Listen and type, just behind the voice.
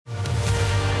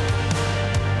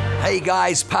Hey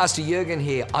guys, Pastor Jurgen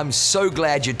here. I'm so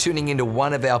glad you're tuning into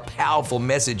one of our powerful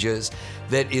messages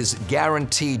that is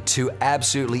guaranteed to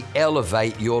absolutely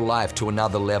elevate your life to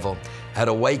another level. At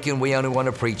Awaken, we only want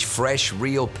to preach fresh,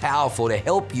 real, powerful to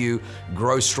help you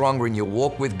grow stronger in your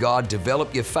walk with God,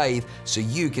 develop your faith so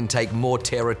you can take more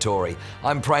territory.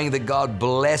 I'm praying that God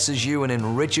blesses you and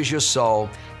enriches your soul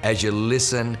as you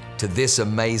listen to this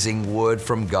amazing word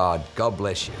from God. God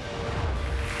bless you.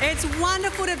 It's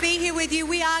wonderful to be here with you.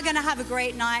 We are going to have a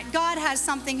great night. God has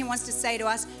something He wants to say to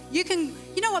us. You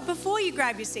know what, before you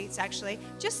grab your seats actually,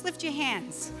 just lift your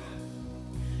hands.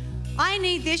 I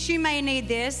need this, you may need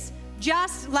this.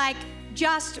 Just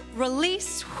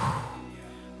release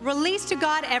to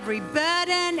God every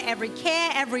burden, every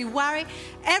care, every worry,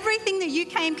 everything that you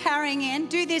came carrying in.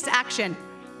 Do this action.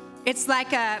 It's like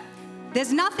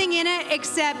there's nothing in it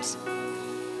except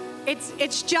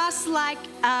it's just like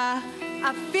a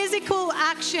physical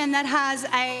action that has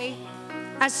a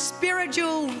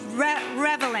spiritual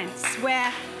relevance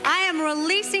where I am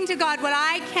releasing to God what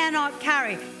I cannot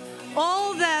carry.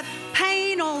 All the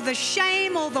pain, all the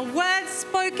shame, all the words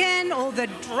spoken, all the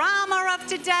drama of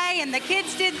today, and the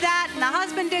kids did that, and the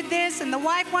husband did this, and the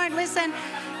wife won't listen.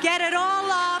 Get it all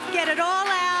off, get it all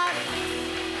out.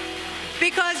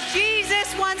 Because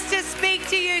Jesus wants to speak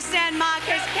to you, San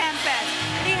Marcos campus.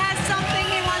 He has something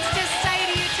He wants to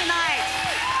say to you tonight.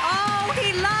 Oh,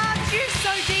 He loves you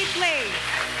so deeply.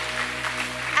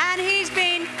 And He's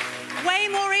been way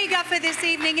more eager for this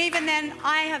evening even than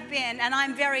I have been, and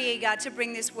I'm very eager to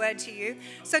bring this word to you.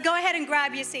 So go ahead and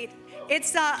grab your seat.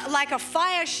 It's like a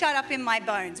fire shut up in my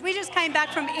bones. We just came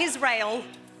back from Israel.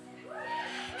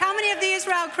 How many of the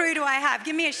Israel crew do I have?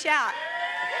 Give me a shout.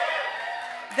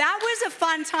 That was a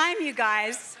fun time, you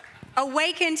guys.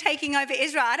 Awaken taking over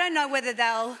Israel. I don't know whether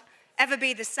they'll ever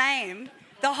be the same.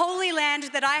 The Holy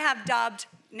Land that I have dubbed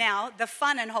now, the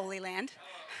fun and Holy Land.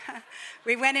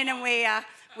 We went in and we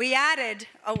added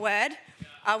a word.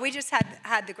 We just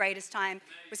had the greatest time.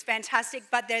 It was fantastic,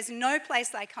 but there's no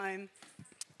place like home.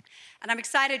 And I'm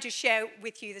excited to share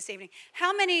with you this evening.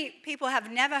 How many people have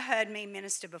never heard me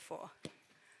minister before?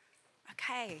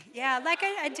 Okay, yeah, like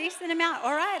a decent amount.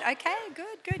 All right, okay,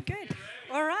 good.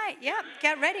 All right, yeah,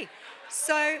 get ready.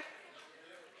 So,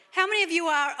 how many of you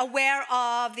are aware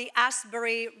of the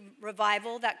Asbury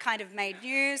revival that kind of made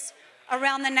news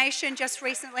around the nation just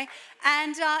recently?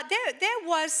 And there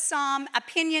was some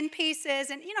opinion pieces,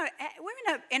 and you know,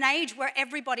 we're in an age where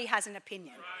everybody has an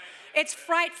opinion. It's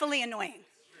frightfully annoying.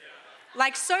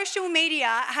 Like, social media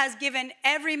has given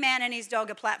every man and his dog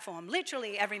a platform,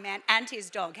 literally every man and his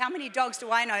dog. How many dogs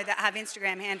do I know that have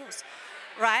Instagram handles,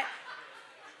 right?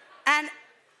 And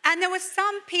there were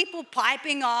some people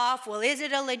piping off, well, is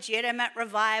it a legitimate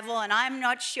revival? And I'm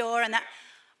not sure. And that,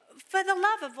 for the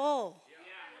love of all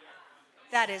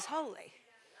that is holy.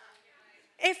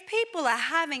 If people are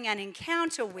having an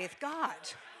encounter with God,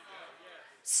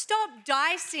 stop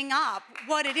dicing up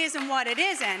what it is and what it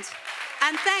isn't.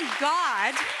 And thank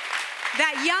God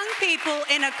that young people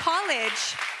in a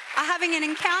college are having an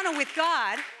encounter with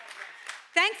God.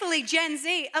 Thankfully, Gen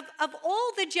Z, of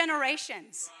all the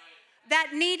generations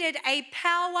that needed a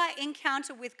power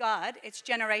encounter with God, it's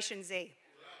Generation Z.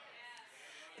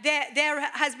 There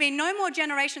has been no more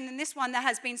generation than this one that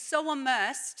has been so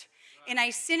immersed in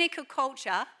a cynical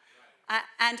culture,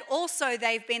 and also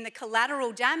they've been the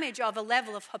collateral damage of a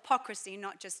level of hypocrisy,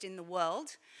 not just in the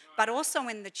world, but also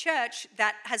in the church,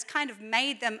 that has kind of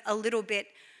made them a little bit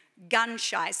gun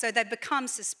shy. So they've become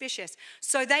suspicious.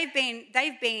 So they've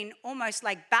been almost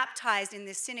like baptized in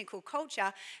this cynical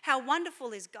culture. How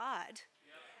wonderful is God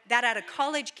that at a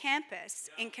college campus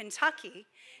in Kentucky,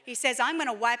 He says, I'm going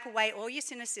to wipe away all your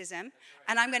cynicism,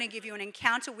 and I'm going to give you an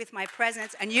encounter with my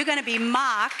presence, and you're going to be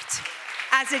marked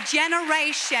as a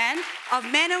generation of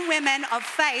men and women of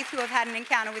faith who have had an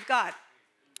encounter with God.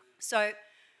 So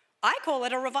I call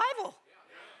it a revival,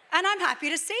 and I'm happy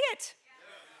to see it.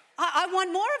 I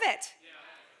want more of it.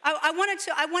 I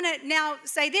want to now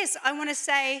say this. I want to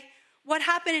say what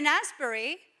happened in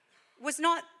Asbury was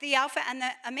not the Alpha and the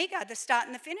Omega, the start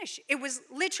and the finish. It was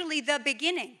literally the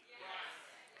beginning.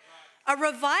 A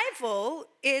revival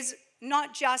is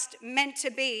not just meant to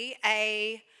be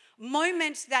a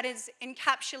moment that is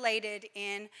encapsulated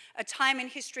in a time in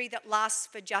history that lasts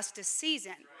for just a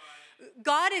season.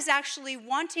 God is actually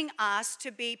wanting us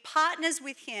to be partners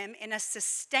with Him in a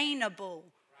sustainable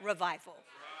revival,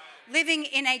 living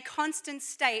in a constant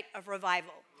state of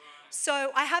revival.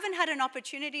 So I haven't had an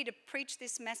opportunity to preach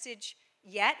this message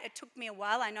yet. It took me a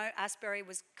while. I know Asbury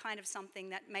was kind of something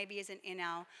that maybe isn't in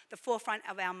the forefront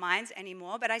of our minds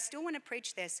anymore, but I still want to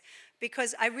preach this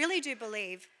because I really do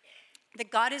believe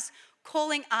that God is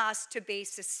calling us to be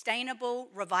sustainable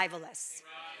revivalists.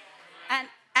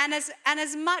 And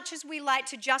as much as we like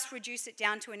to just reduce it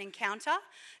down to an encounter,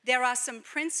 there are some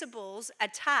principles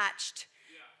attached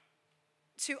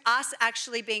to us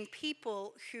actually being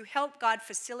people who help God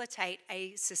facilitate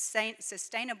a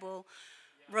sustainable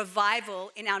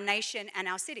revival in our nation and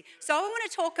our city. So I want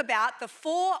to talk about the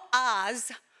 4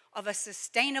 R's of a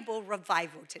sustainable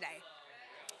revival today.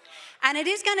 And it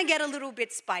is going to get a little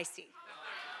bit spicy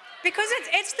because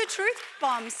it's the Truth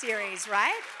Bomb series,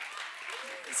 right?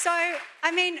 So,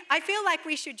 I mean, I feel like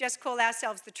we should just call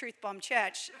ourselves the Truth Bomb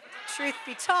Church. Truth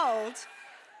be told,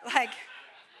 like,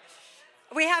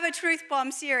 we have a Truth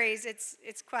Bomb series.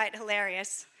 It's quite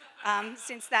hilarious,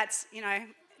 since that's,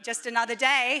 just another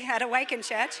day at Awaken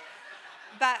Church.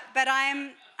 But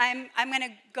I'm going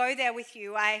to go there with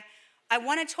you. I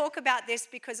want to talk about this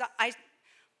because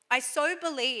I so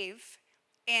believe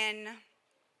in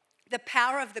the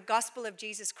power of the gospel of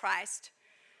Jesus Christ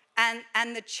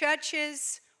and the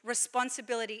church's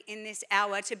responsibility in this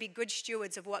hour to be good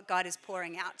stewards of what God is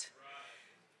pouring out.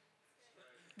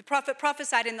 The prophet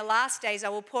prophesied, in the last days, I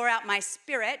will pour out my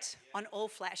spirit on all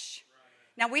flesh.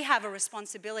 Now, we have a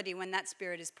responsibility when that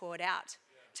spirit is poured out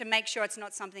to make sure it's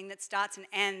not something that starts and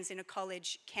ends in a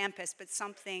college campus, but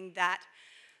something that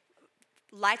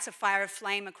lights a fire of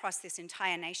flame across this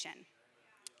entire nation.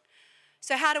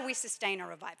 So how do we sustain a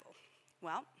revival?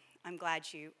 Well, I'm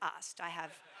glad you asked. I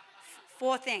have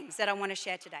 4 things that I want to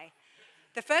share today.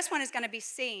 The first one is going to be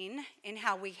seen in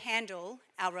how we handle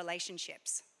our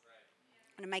relationships.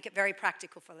 I'm going to make it very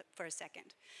practical for a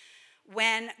second.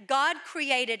 When God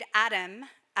created Adam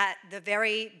at the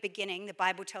very beginning, the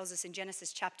Bible tells us in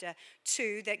Genesis chapter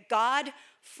 2 that God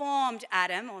formed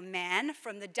Adam, or man,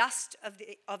 from the dust of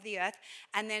the earth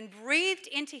and then breathed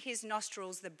into his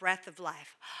nostrils the breath of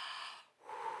life.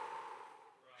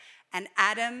 And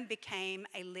Adam became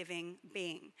a living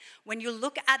being. When you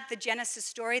look at the Genesis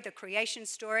story, the creation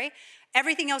story,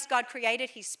 everything else God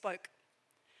created, he spoke.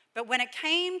 But when it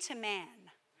came to man,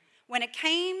 when it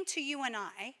came to you and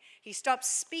I, he stopped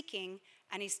speaking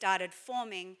and he started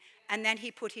forming, and then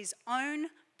he put his own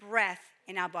breath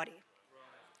in our body.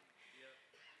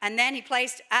 And then he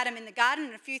placed Adam in the garden,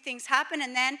 and a few things happened,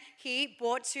 and then he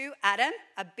brought to Adam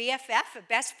a BFF, a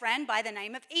best friend by the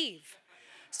name of Eve.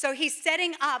 So he's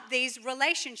setting up these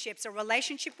relationships, a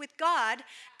relationship with God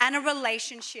and a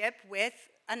relationship with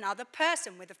another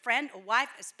person, with a friend, a wife,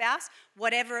 a spouse,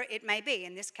 whatever it may be.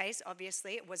 In this case,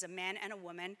 obviously, it was a man and a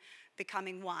woman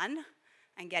becoming one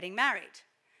and getting married.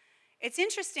 It's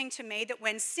interesting to me that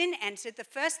when sin entered, the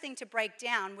first thing to break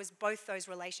down was both those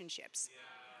relationships.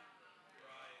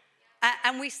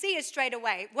 And we see it straight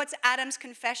away. What's Adam's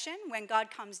confession when God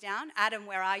comes down? Adam,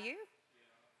 where are you?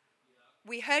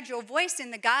 We heard your voice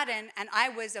in the garden and I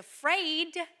was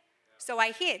afraid, so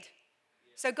I hid.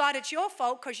 So God, it's your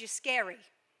fault because you're scary.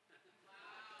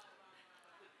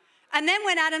 And then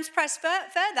when Adam's pressed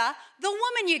further, the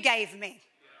woman you gave me.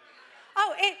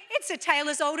 Oh, it's a tale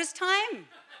as old as time.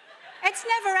 It's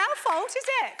never our fault, is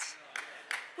it?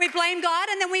 We blame God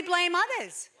and then we blame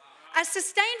others. A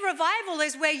sustained revival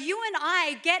is where you and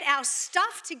I get our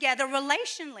stuff together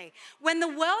relationally. When the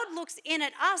world looks in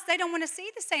at us, they don't want to see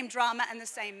the same drama and the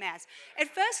same mess. It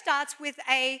first starts with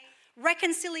a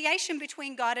reconciliation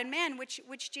between God and man,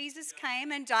 which Jesus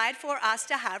came and died for us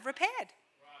to have repaired.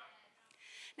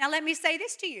 Now, let me say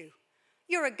this to you.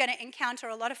 You're going to encounter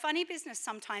a lot of funny business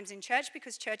sometimes in church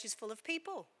because church is full of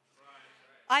people.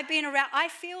 I've been around, I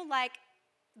feel like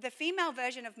the female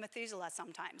version of Methuselah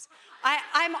sometimes.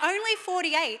 I'm only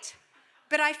 48,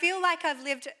 but I feel like I've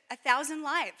lived 1,000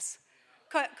 lives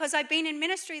because I've been in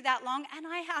ministry that long, and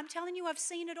I'm telling you, I've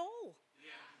seen it all.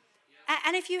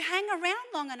 And if you hang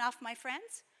around long enough, my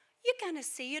friends, you're going to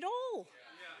see it all.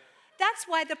 That's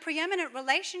why the preeminent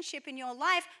relationship in your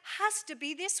life has to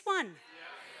be this one.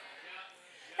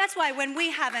 That's why when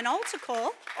we have an altar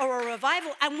call or a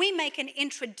revival and we make an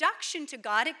introduction to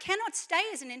God, it cannot stay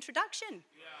as an introduction.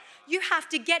 You have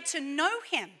to get to know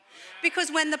him. Because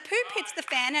when the poop hits the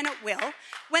fan, and it will,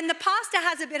 when the pastor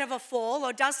has a bit of a fall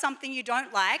or does something you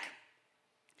don't like,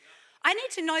 I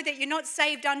need to know that you're not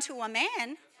saved unto a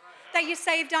man, that you're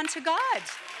saved unto God.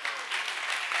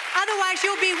 Otherwise,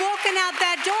 you'll be walking out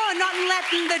that door, not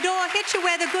letting the door hit you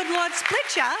where the good Lord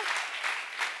split you.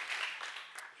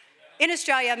 In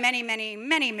Australia, many, many,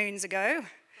 many moons ago,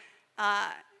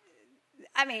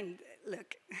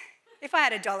 look, if I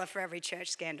had $1 for every church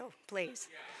scandal, please.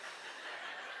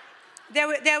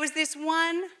 There was this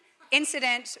one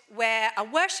incident where a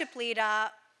worship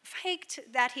leader faked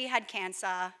that he had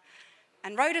cancer,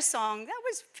 and wrote a song. That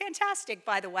was fantastic,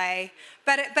 by the way.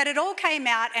 But it all came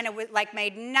out and it was like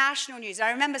made national news.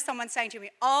 I remember someone saying to me,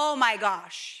 oh my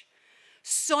gosh,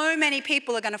 so many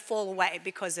people are going to fall away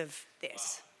because of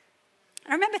this.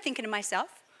 I remember thinking to myself,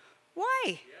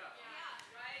 why?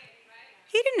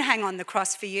 He didn't hang on the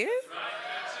cross for you.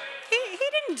 He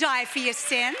didn't die for your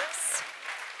sins.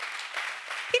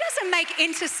 He doesn't make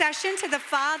intercession to the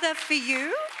Father for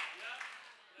you.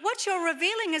 What you're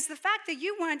revealing is the fact that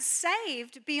you weren't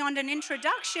saved beyond an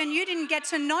introduction. You didn't get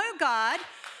to know God.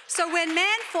 So when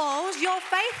man falls, your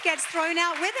faith gets thrown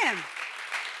out with him.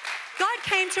 God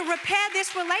came to repair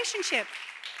this relationship.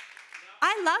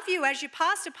 I love you as your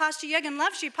pastor. Pastor Jürgen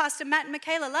loves you. Pastor Matt and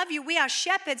Michaela love you. We are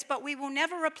shepherds, but we will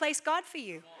never replace God for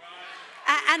you.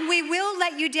 And we will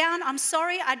let you down. I'm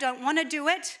sorry, I don't want to do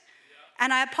it.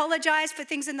 And I apologize for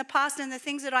things in the past and the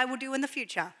things that I will do in the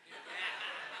future.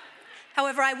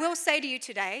 However, I will say to you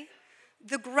today,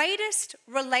 the greatest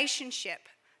relationship,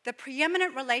 the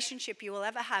preeminent relationship you will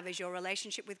ever have is your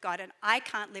relationship with God, and I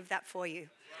can't live that for you.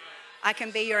 I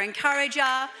can be your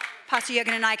encourager. Pastor Jürgen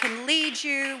and I can lead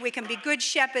you. We can be good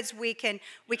shepherds. We can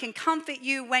comfort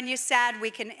you when you're sad. We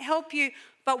can help you,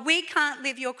 but we can't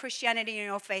live your Christianity and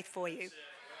your faith for you.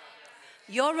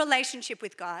 Your relationship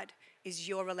with God is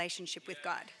your relationship with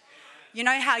God. You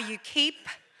know how you keep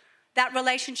that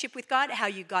relationship with God? How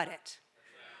you got it.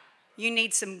 You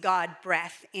need some God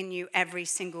breath in you every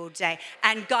single day.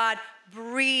 And God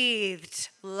breathed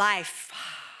life.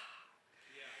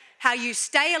 How you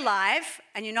stay alive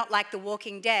and you're not like the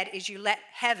walking dead is you let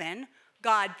heaven,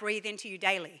 God, breathe into you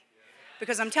daily.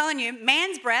 Because I'm telling you,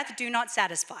 man's breath do not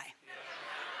satisfy.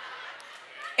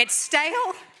 It's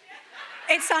stale.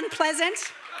 It's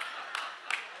unpleasant.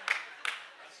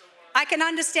 I can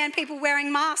understand people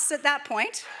wearing masks at that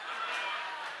point.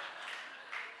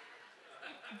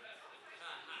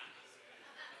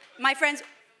 My friends,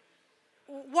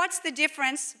 what's the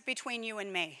difference between you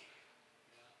and me?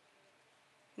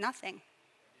 Nothing.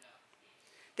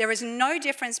 There is no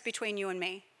difference between you and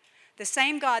me. The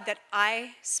same God that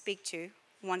I speak to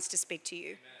wants to speak to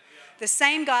you. The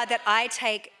same God that I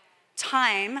take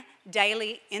time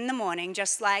daily in the morning,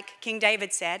 just like King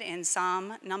David said in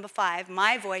Psalm number 5,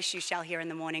 my voice you shall hear in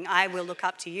the morning, I will look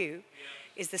up to you,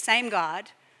 is the same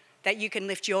God that you can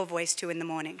lift your voice to in the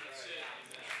morning.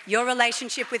 Your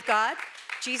relationship with God,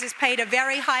 Jesus paid a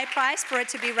very high price for it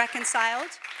to be reconciled.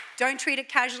 Don't treat it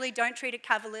casually. Don't treat it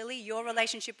cavalierly. Your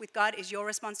relationship with God is your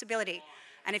responsibility.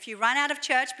 And if you run out of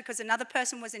church because another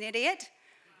person was an idiot,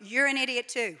 you're an idiot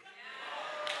too.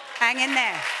 Hang in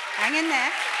there. Hang in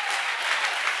there.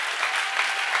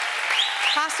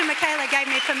 Pastor Michaela gave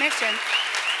me permission.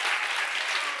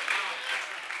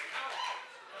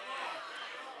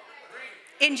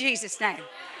 In Jesus' name.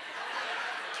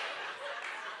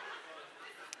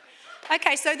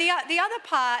 Okay, so the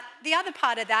other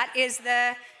part of that is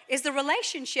the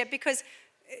relationship, because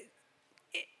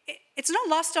it's not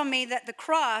lost on me that the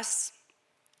cross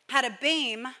had a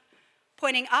beam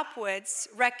pointing upwards,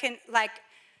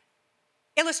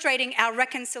 illustrating our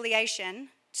reconciliation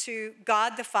to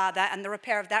God the Father and the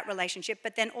repair of that relationship,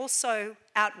 but then also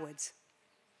outwards,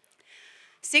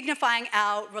 signifying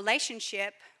our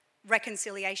relationship,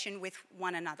 reconciliation with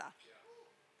one another.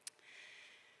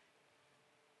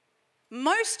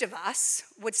 Most of us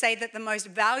would say that the most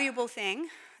valuable thing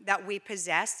that we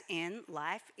possess in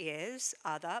life is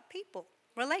other people,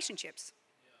 relationships.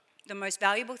 The most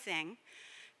valuable thing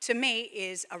to me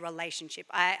is a relationship.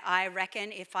 I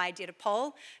reckon if I did a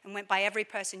poll and went by every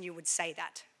person, you would say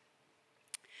that.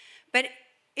 But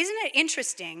isn't it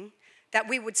interesting that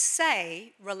we would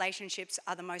say relationships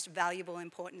are the most valuable,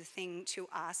 important thing to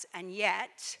us, and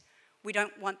yet we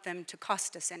don't want them to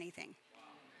cost us anything?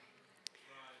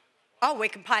 Oh, we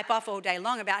can pipe off all day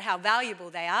long about how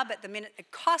valuable they are, but the minute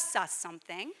it costs us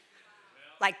something,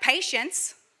 like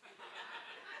patience,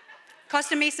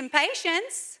 costing me some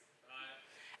patience.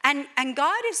 And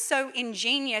God is so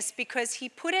ingenious because he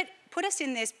put us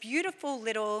in this beautiful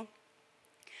little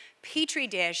petri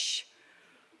dish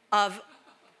of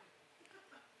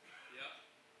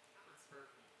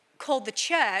called the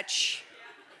church,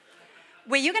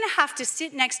 where you're going to have to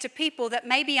sit next to people that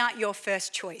maybe aren't your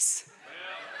first choice.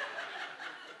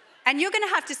 And you're going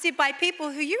to have to sit by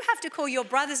people who you have to call your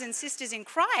brothers and sisters in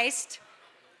Christ,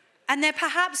 and they're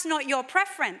perhaps not your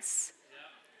preference.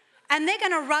 And they're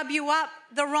going to rub you up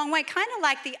the wrong way, kind of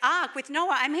like the ark with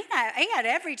Noah. I mean, he had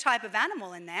every type of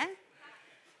animal in there.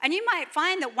 And you might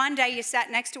find that one day you sat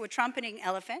next to a trumpeting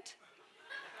elephant,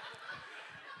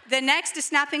 the next a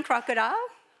snapping crocodile,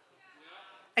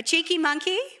 a cheeky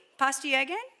monkey, Pastor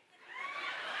Jürgen,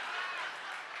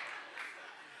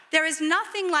 There is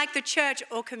nothing like the church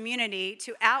or community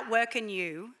to outwork in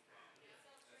you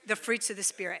the fruits of the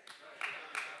Spirit.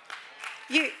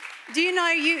 Do you know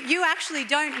you actually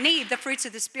don't need the fruits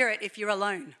of the Spirit if you're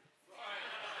alone?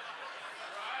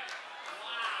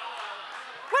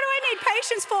 What do I need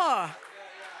patience for?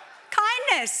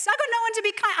 Kindness. I've got no one to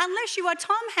be kind. Unless you are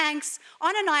Tom Hanks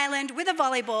on an island with a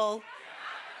volleyball,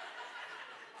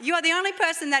 you are the only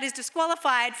person that is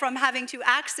disqualified from having to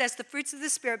access the fruits of the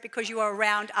Spirit because you are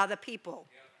around other people.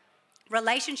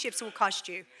 Relationships will cost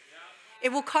you.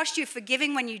 It will cost you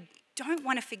forgiving when you don't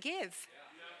want to forgive.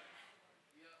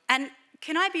 And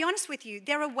can I be honest with you?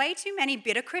 There are way too many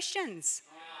bitter Christians.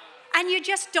 And you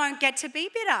just don't get to be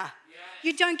bitter.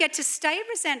 You don't get to stay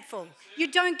resentful.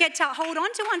 You don't get to hold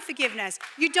on to unforgiveness.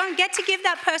 You don't get to give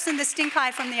that person the stink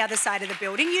eye from the other side of the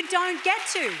building. You don't get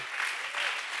to.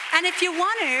 And if you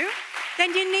want to,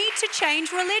 then you need to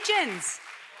change religions.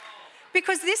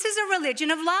 Because this is a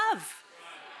religion of love.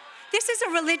 This is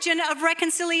a religion of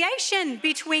reconciliation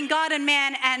between God and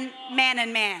man and man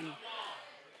and man.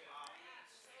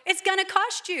 It's going to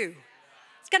cost you.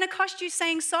 It's going to cost you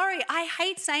saying sorry. I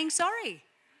hate saying sorry.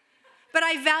 But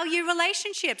I value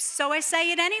relationships, so I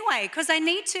say it anyway because I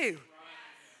need to.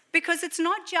 Because it's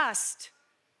not just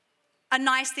a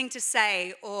nice thing to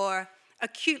say or a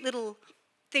cute little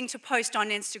thing to post on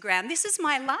Instagram. This is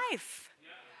my life.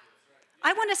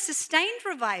 I want a sustained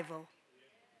revival.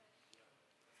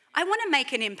 I want to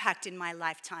make an impact in my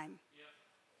lifetime.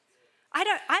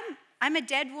 I'm a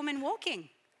dead woman walking.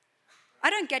 I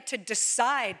don't get to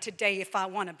decide today if I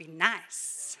want to be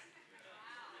nice.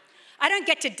 I don't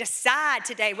get to decide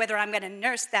today whether I'm going to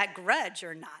nurse that grudge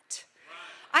or not.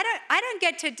 I don't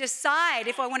get to decide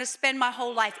if I want to spend my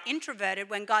whole life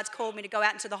introverted when God's called me to go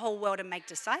out into the whole world and make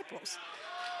disciples.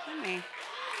 And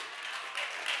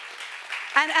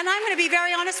I'm going to be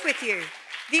very honest with you.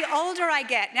 The older I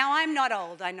get, now I'm not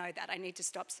old, I know that. I need to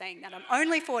stop saying that. I'm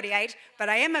only 48, but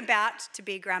I am about to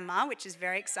be grandma, which is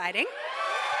very exciting.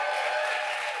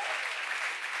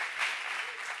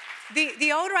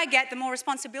 The older I get, the more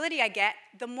responsibility I get,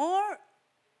 the more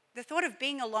the thought of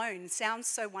being alone sounds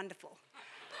so wonderful.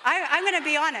 I'm going to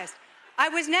be honest.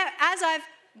 As I've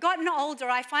gotten older,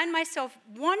 I find myself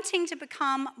wanting to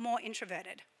become more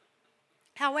introverted.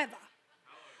 However,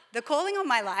 the calling on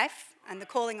my life and the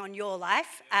calling on your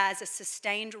life as a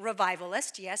sustained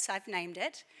revivalist, yes, I've named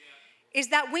it, is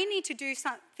that we need to do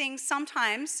some things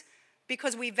sometimes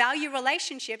because we value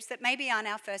relationships that maybe aren't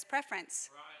our first preference.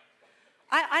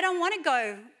 I don't want to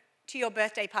go to your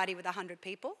birthday party with 100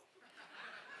 people,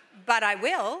 but I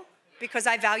will because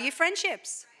I value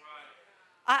friendships.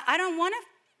 I don't want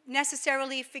to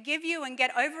necessarily forgive you and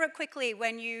get over it quickly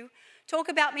when you talk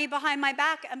about me behind my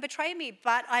back and betray me,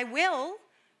 but I will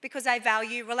because I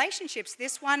value relationships,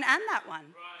 this one and that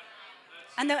one.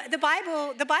 And the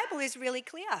Bible is really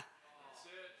clear.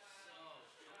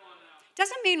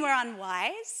 Doesn't mean we're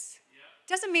unwise.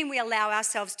 Doesn't mean we allow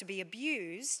ourselves to be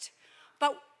abused.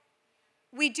 But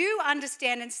we do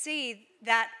understand and see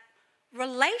that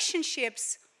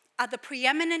relationships are the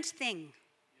preeminent thing.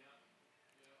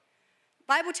 The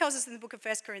Bible tells us in the book of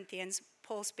 1 Corinthians,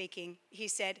 Paul speaking, he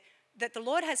said that the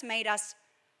Lord has made us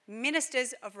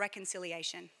ministers of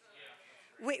reconciliation.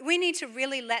 We need to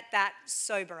really let that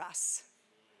sober us.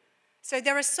 So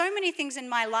there are so many things in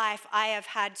my life I have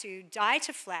had to die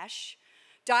to flesh,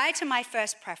 die to my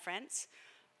first preference.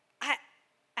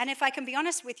 And if I can be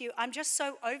honest with you, I'm just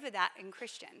so over that in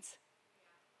Christians.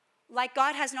 Like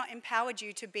God has not empowered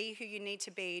you to be who you need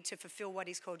to be to fulfill what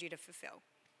he's called you to fulfill.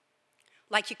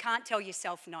 Like you can't tell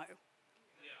yourself no.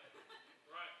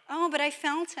 Oh, but I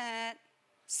felt it.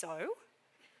 So?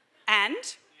 And?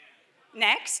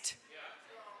 Next?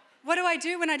 What do I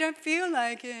do when I don't feel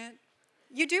like it?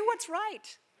 You do what's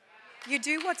right. You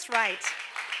do what's right.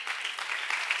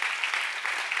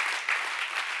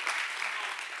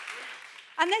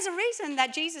 And there's a reason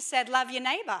that Jesus said, love your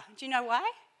neighbor. Do you know why?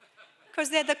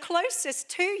 Because they're the closest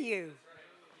to you.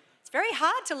 It's very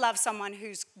hard to love someone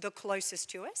who's the closest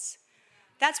to us.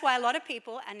 That's why a lot of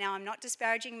people, and now I'm not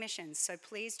disparaging missions, so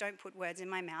please don't put words in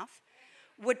my mouth,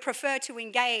 would prefer to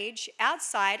engage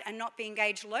outside and not be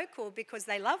engaged local because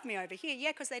they love me over here.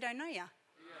 Yeah, because they don't know you.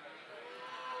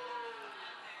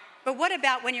 But what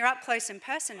about when you're up close and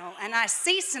personal and I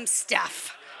see some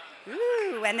stuff?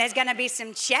 Ooh, and there's going to be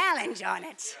some challenge on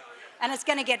it. And it's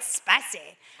going to get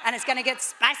spicy. And it's going to get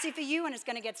spicy for you and it's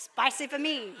going to get spicy for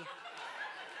me.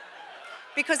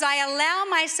 Because I allow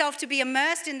myself to be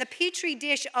immersed in the petri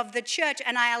dish of the church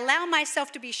and I allow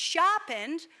myself to be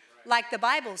sharpened, like the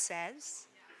Bible says,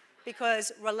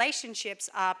 because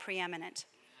relationships are preeminent.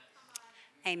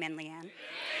 Amen, Leanne.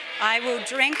 I will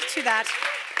drink to that.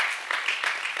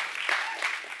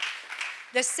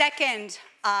 The second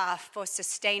R for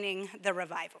sustaining the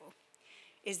revival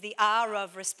is the R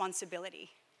of responsibility.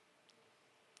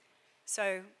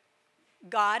 So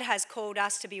God has called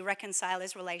us to be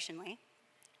reconcilers relationally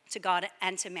to God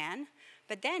and to man,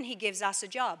 but then he gives us a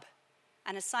job,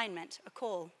 an assignment, a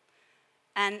call.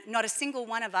 And not a single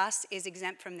one of us is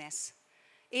exempt from this.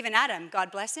 Even Adam,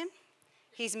 God bless him,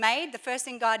 he's made. The first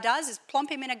thing God does is plump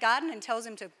him in a garden and tells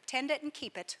him to tend it and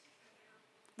keep it.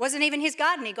 Wasn't even his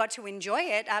garden. He got to enjoy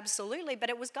it, absolutely, but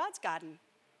it was God's garden.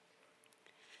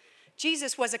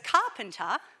 Jesus was a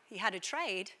carpenter. He had a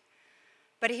trade,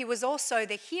 but he was also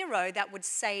the hero that would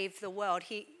save the world.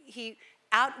 He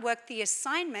outworked the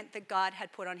assignment that God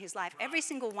had put on his life. Every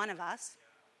single one of us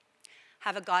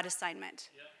have a God assignment.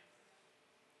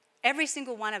 Every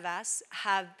single one of us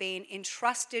have been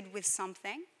entrusted with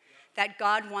something that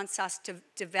God wants us to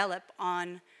develop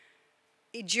on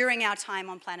during our time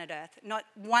on planet Earth. Not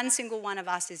one single one of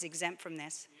us is exempt from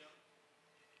this.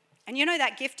 And you know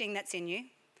that gifting that's in you,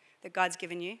 that God's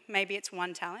given you, maybe it's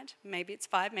 1 talent, maybe it's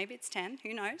 5, maybe it's 10,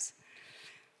 who knows?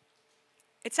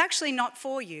 It's actually not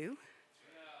for you.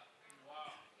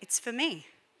 It's for me.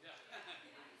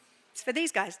 It's for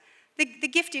these guys. The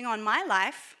gifting on my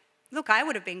life, look, I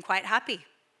would have been quite happy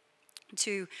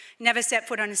to never set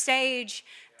foot on a stage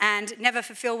and never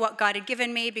fulfill what God had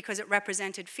given me because it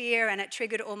represented fear and it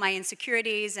triggered all my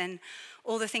insecurities and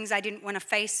all the things I didn't want to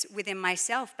face within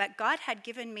myself. But God had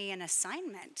given me an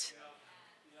assignment.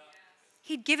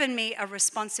 He'd given me a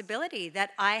responsibility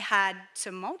that I had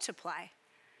to multiply.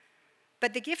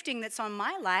 But the gifting that's on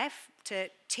my life to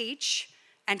teach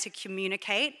and to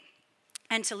communicate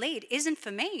and to lead isn't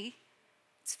for me,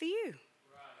 it's for you.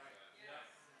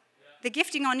 The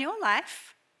gifting on your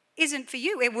life isn't for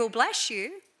you. It will bless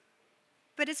you,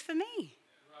 but it's for me.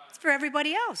 It's for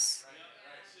everybody else.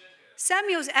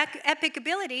 Samuel's epic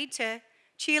ability to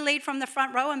cheerlead from the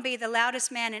front row and be the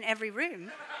loudest man in every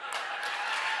room,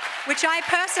 which I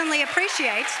personally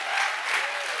appreciate.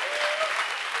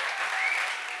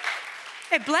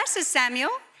 It blesses Samuel,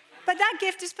 but that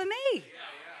gift is for me.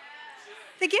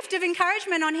 The gift of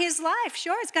encouragement on his life,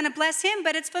 sure, it's going to bless him,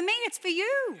 but it's for me, it's for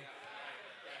you.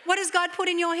 What does God put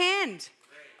in your hand?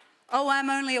 Oh,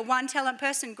 I'm only a 1 talent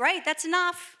person. Great, that's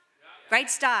enough. Great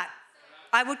start.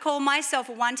 I would call myself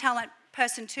a 1 talent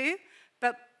person too,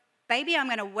 but baby, I'm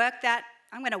going to work that.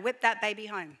 I'm going to whip that baby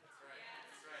home.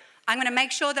 I'm going to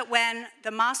make sure that when the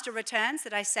master returns,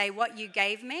 that I say, what you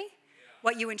gave me,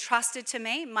 what you entrusted to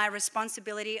me, my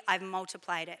responsibility, I've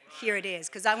multiplied it. Here it is,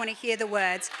 because I want to hear the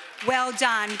words, well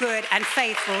done, good and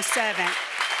faithful servant.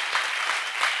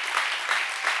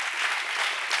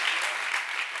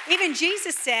 Even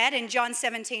Jesus said in John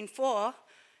 17:4,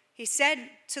 he said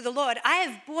to the Lord, I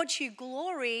have brought you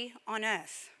glory on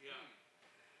earth. Yeah.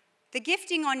 The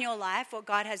gifting on your life, what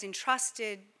God has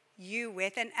entrusted you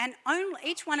with, and only,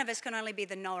 each one of us can only be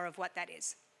the knower of what that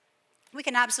is. We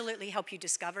can absolutely help you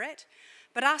discover it,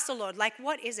 but ask the Lord, like,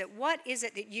 what is it? What is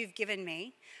it that you've given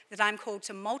me that I'm called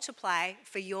to multiply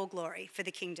for your glory, for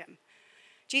the kingdom?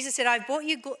 Jesus said, I've brought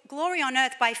you glory on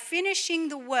earth by finishing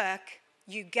the work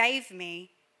you gave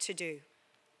me to do.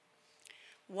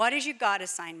 What is your God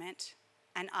assignment,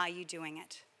 and are you doing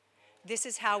it? This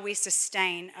is how we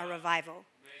sustain a revival.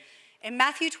 In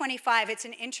Matthew 25, it's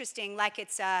an interesting,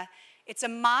 it's a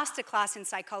masterclass in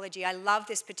psychology. I love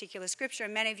this particular scripture,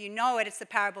 and many of you know it. It's the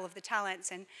parable of the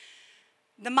talents. And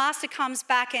the master comes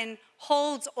back and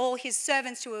holds all his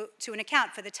servants to an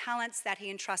account for the talents that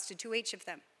he entrusted to each of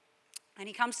them. And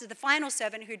he comes to the final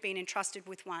servant who'd been entrusted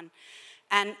with 1.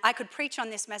 And I could preach on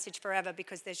this message forever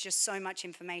because there's just so much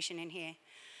information in here.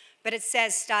 But it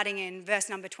says, starting in verse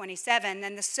number 27,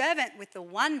 then the servant with the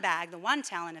 1 bag, the 1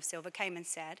 talent of silver, came and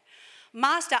said,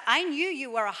 Master, I knew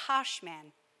you were a harsh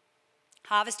man,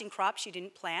 harvesting crops you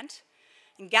didn't plant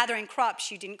and gathering crops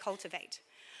you didn't cultivate.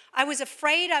 I was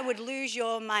afraid I would lose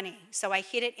your money, so I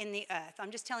hid it in the earth.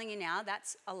 I'm just telling you now,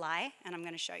 that's a lie, and I'm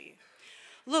going to show you.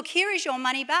 Look, here is your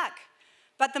money back.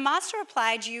 But the master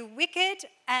replied, you wicked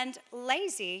and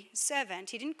lazy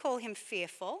servant. He didn't call him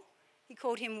fearful. He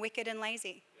called him wicked and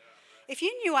lazy. If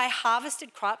you knew I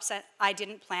harvested crops that I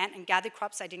didn't plant and gathered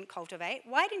crops I didn't cultivate,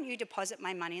 why didn't you deposit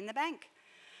my money in the bank?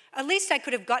 At least I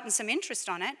could have gotten some interest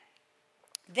on it.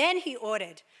 Then he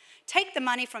ordered, take the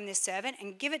money from this servant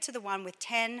and give it to the one with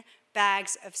 10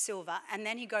 bags of silver. And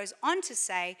then he goes on to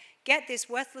say, get this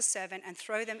worthless servant and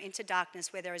throw them into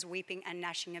darkness where there is weeping and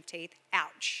gnashing of teeth.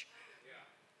 Ouch.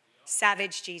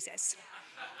 Savage Jesus.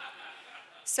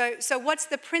 So what's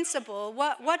the principle?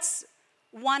 What's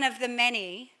one of the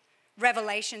many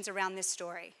revelations around this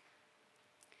story?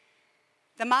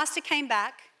 The master came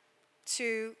back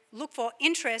to look for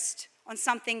interest on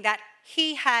something that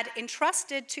he had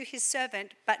entrusted to his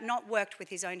servant, but not worked with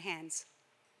his own hands.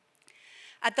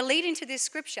 At the lead into this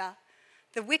scripture,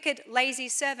 the wicked, lazy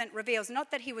servant reveals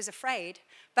not that he was afraid,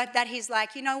 but that he's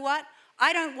like, you know what?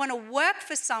 I don't want to work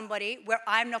for somebody where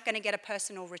I'm not going to get a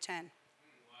personal return.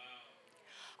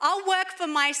 I'll work for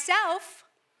myself.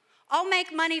 I'll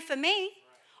make money for me.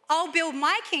 I'll build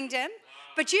my kingdom.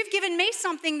 But you've given me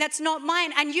something that's not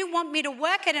mine, and you want me to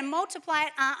work it and multiply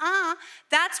it.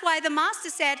 That's why the master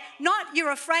said, not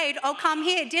you're afraid, oh, come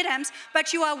here, dirhams,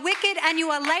 but you are wicked and you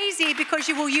are lazy because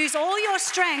you will use all your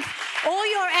strength, all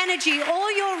your energy,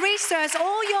 all your resource,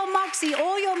 all your moxie,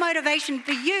 all your motivation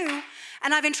for you.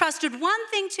 And I've entrusted one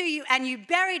thing to you, and you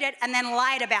buried it and then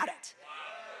lied about it.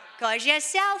 Because you're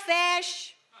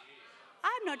selfish.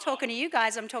 I'm not talking to you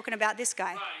guys, I'm talking about this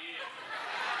guy.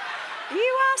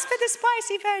 You asked for the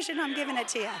spicy version, I'm giving it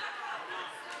to you.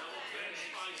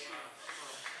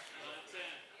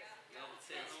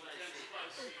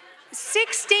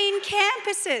 16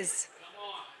 campuses.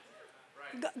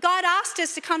 God asked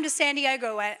us to come to San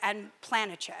Diego and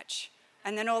plant a church.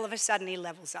 And then all of a sudden he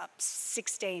levels up.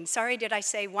 16. Sorry, did I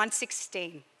say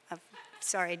 116?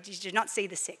 Sorry, did you not see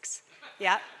the 6?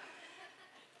 Yeah.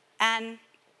 And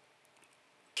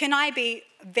can I be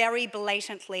very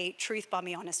blatantly, truth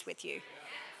bombing honest with you?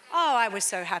 Oh, I was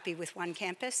so happy with one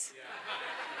campus.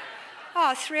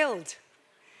 Oh, thrilled.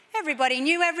 Everybody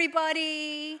knew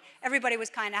everybody. Everybody was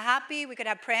kind of happy. We could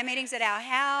have prayer meetings at our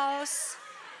house.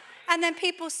 And then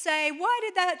people say, why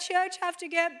did that church have to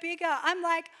get bigger? I'm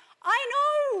like, I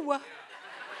know.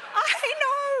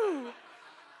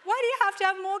 Why do you have to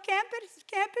have more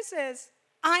campuses?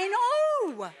 I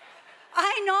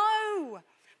know.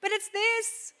 But it's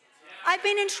this. I've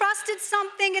been entrusted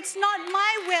something. It's not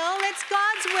my will. It's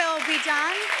God's will be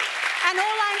done. And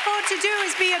all I'm called to do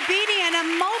is be obedient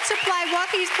and multiply what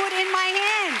he's put in my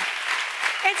hand.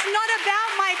 It's not about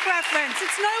my preference.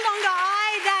 It's no longer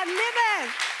I that liveth,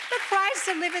 but Christ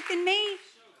that liveth in me.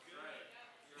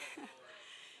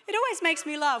 It always makes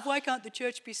me laugh. Why can't the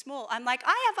church be small? I'm like,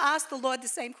 I have asked the Lord the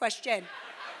same question.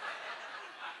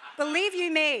 Believe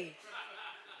you me,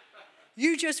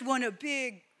 you just want a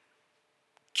big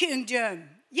kingdom.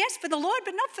 Yes, for the Lord,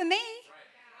 but not for me.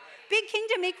 Big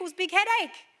kingdom equals big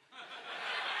headache.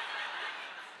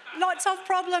 Lots of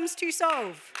problems to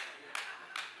solve.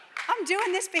 I'm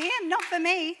doing this for him, not for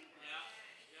me.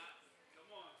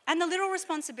 And the little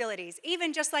responsibilities,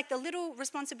 even just like the little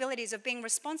responsibilities of being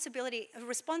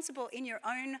responsible in your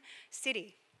own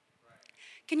city.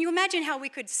 Can you imagine how we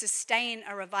could sustain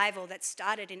a revival that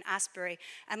started in Asbury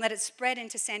and let it spread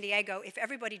into San Diego if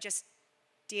everybody just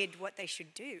did what they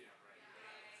should do?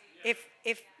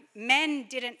 If men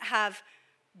didn't have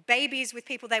babies with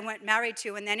people they weren't married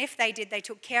to, and then if they did, they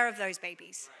took care of those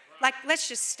babies. Like, let's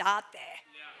just start there.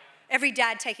 Every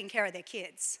dad taking care of their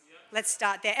kids. Let's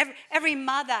start there. Every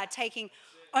mother taking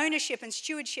ownership and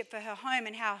stewardship for her home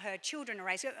and how her children are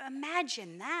raised.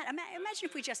 Imagine that. Imagine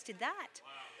if we just did that.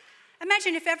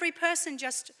 Imagine if every person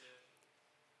just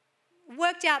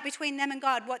worked out between them and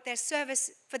God what their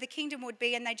service for the kingdom would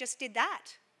be, and they just did that.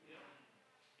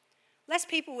 Less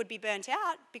people would be burnt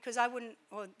out because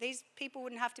these people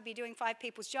wouldn't have to be doing 5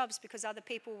 people's jobs because other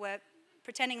people were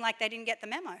pretending like they didn't get the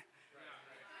memo.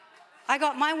 I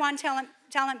got my one talent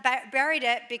buried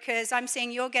it because I'm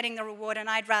seeing you're getting the reward and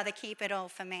I'd rather keep it all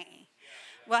for me.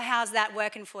 Well, how's that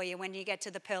working for you when you get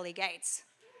to the pearly gates?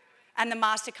 And the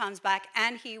master comes back,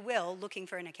 and he will, looking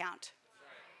for an account.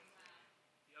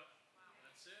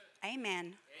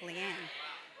 Amen, Leanne.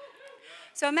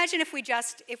 So imagine if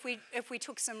we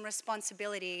took some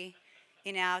responsibility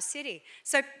in our city.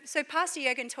 So Pastor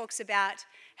Jürgen talks about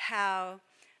how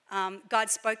God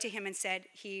spoke to him and said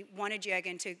he wanted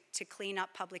Jürgen to clean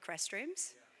up public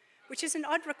restrooms, which is an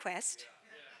odd request.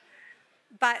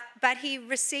 But he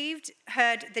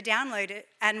heard the download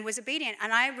and was obedient.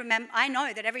 And I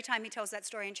know that every time he tells that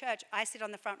story in church, I sit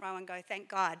on the front row and go, thank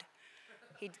God.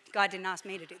 God didn't ask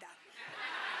me to do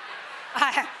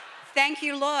that. Thank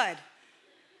you, Lord.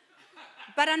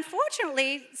 But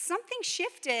unfortunately, something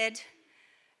shifted,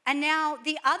 and now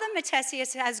the other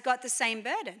Matthesius has got the same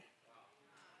burden.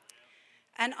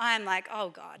 And I'm like, oh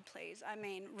God, please. I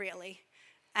mean, really.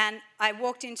 And I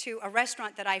walked into a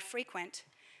restaurant that I frequent,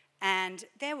 and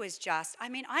there was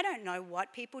I don't know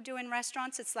what people do in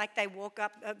restaurants. It's like they walk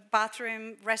up,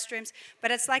 restrooms, but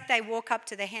it's like they walk up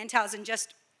to the hand towels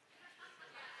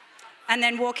and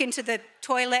then walk into the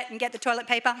toilet and get the toilet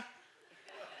paper.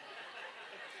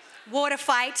 Water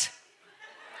fight.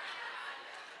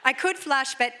 I could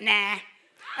flush, but nah.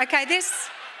 Okay, this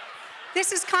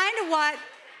is kind of what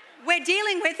we're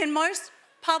dealing with in most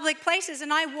public places,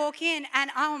 and I walk in,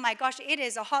 and oh my gosh, it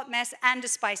is a hot mess and a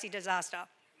spicy disaster.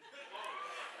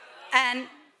 And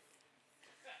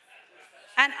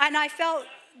I felt,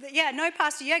 no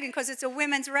Pastor Jurgen, because it's a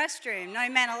women's restroom, no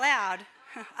men allowed.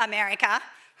 America,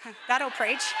 that'll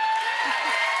preach.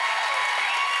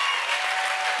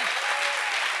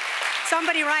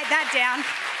 Somebody write that down.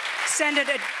 Send it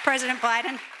to President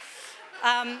Biden.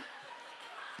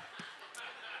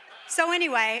 So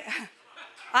anyway,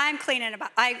 I'm cleaning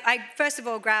up. I first of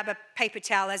all grab a paper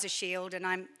towel as a shield, and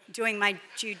I'm doing my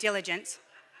due diligence,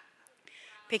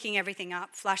 picking everything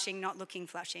up, flushing, not looking,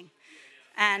 flushing.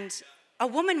 And a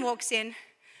woman walks in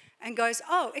and goes,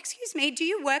 "Oh, excuse me, do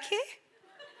you work here?"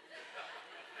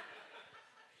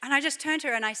 And I just turned to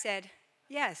her and I said,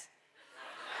 "Yes.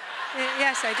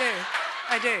 Yes, I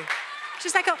do.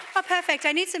 She's like, oh, perfect.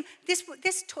 I need some, this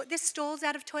stall's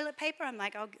out of toilet paper. I'm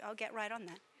like, I'll get right on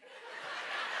that.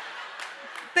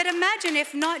 But imagine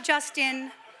if not just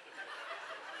in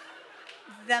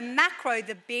the macro,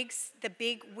 the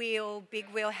big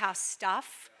wheelhouse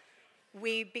stuff,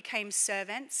 we became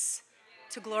servants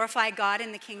to glorify God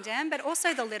in the kingdom, but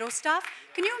also the little stuff.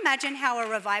 Can you imagine how a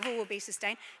revival will be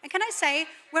sustained? And can I say,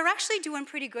 we're actually doing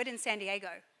pretty good in San Diego.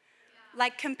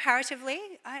 Like comparatively,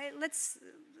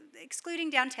 excluding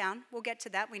downtown, we'll get to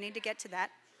that. We need to get to that.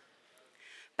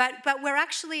 But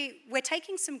we're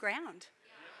taking some ground.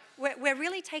 We're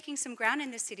really taking some ground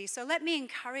in this city. So let me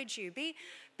encourage you.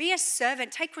 Be a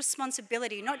servant. Take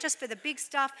responsibility, not just for the big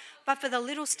stuff, but for the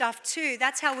little stuff too.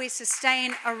 That's how we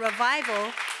sustain a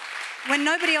revival. When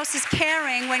nobody else is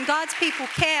caring, when God's people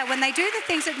care, when they do the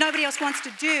things that nobody else wants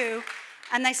to do,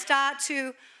 and they start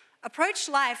to approach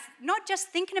life not just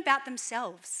thinking about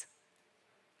themselves.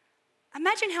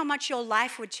 Imagine how much your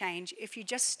life would change if you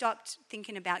just stopped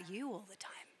thinking about you all the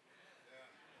time.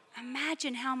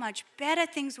 Imagine how much better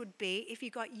things would be if you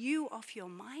got you off your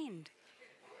mind.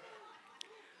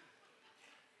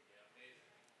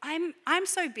 I'm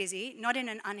so busy, not in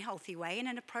an unhealthy way, in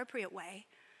an appropriate way,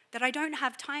 that I don't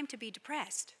have time to be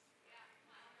depressed.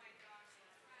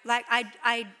 Like,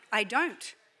 I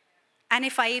don't. And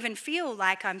if I even feel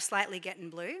like I'm slightly getting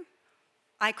blue,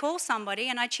 I call somebody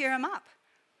and I cheer them up.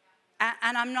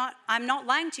 And I'm not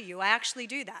lying to you. I actually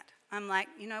do that. I'm like,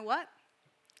 you know what?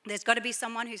 There's got to be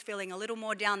someone who's feeling a little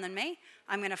more down than me.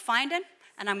 I'm going to find him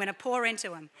and I'm going to pour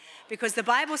into him. Because the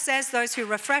Bible says those who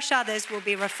refresh others will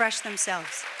be refreshed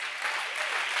themselves.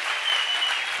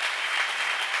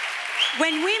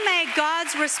 When we make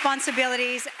God's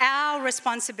responsibilities our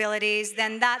responsibilities,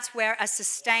 then that's where a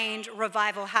sustained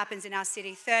revival happens in our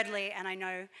city. Thirdly, and I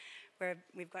know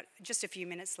we've got just a few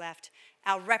minutes left,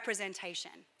 our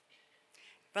representation.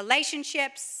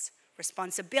 Relationships,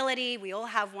 responsibility, we all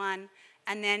have one,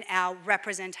 and then our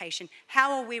representation.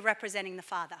 How are we representing the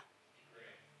Father?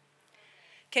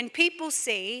 Can people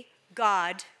see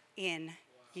God in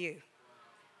you?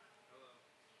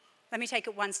 Let me take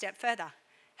it one step further.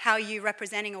 How are you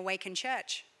representing Awaken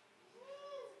Church?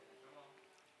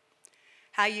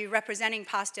 How are you representing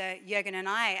Pastor Jurgen and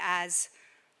I as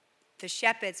the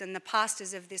shepherds and the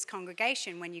pastors of this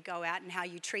congregation when you go out, and how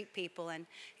you treat people? And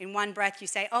in one breath you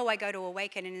say, oh, I go to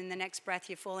Awaken, and in the next breath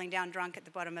you're falling down drunk at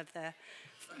the bottom of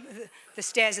the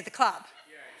stairs of the club.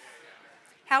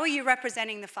 How are you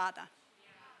representing the Father?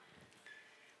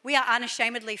 We are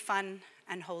unashamedly fun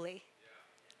and holy.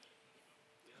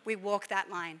 We walk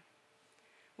that line.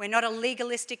 We're not a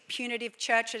legalistic, punitive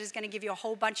church that is going to give you a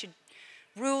whole bunch of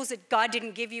rules that God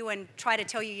didn't give you and try to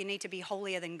tell you need to be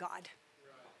holier than God.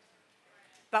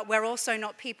 But we're also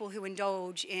not people who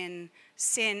indulge in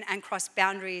sin and cross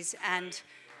boundaries and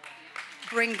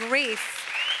bring grief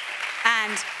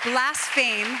and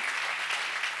blaspheme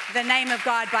the name of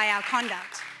God by our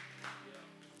conduct.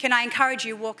 Can I encourage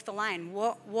you, walk the line.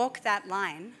 Walk that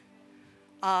line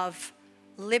of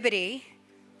liberty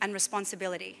and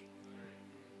responsibility.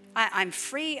 I'm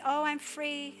free. Oh, I'm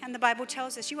free. And the Bible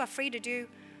tells us you are free to do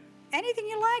anything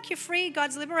you like. You're free.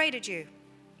 God's liberated you.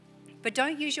 But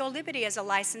don't use your liberty as a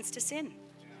license to sin.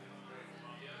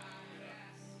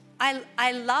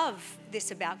 I love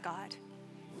this about God.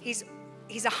 He's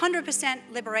 100%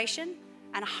 liberation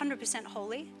and 100%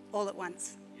 holy all at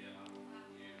once.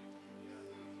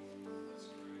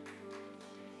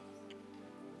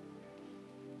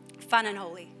 Fun and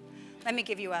holy. Let me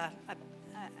give you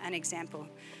an example.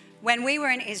 When we were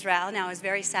in Israel, now I was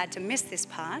very sad to miss this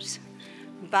part,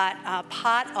 but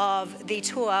part of the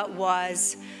tour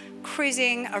was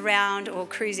cruising around, or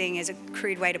cruising is a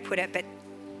crude way to put it, but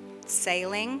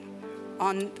sailing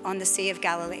on the Sea of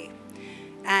Galilee.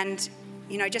 And,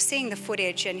 just seeing the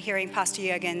footage and hearing Pastor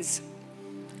Jurgen's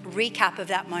recap of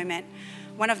that moment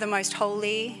one of the most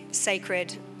holy,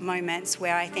 sacred moments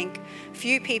where I think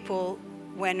few people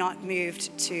were not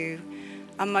moved to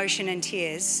emotion and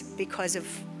tears because of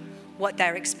what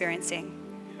they're experiencing.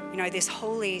 You know, this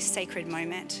holy, sacred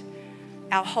moment.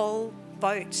 Our whole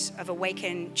boat of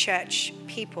awakened church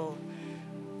people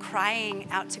crying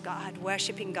out to God,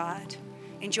 worshiping God,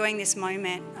 enjoying this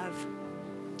moment of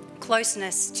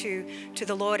closeness to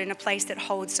the Lord in a place that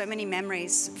holds so many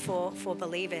memories for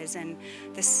believers, and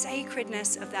the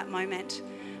sacredness of that moment.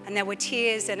 And there were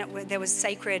tears, and there was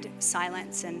sacred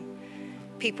silence, and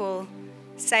people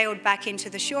sailed back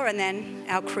into the shore, and then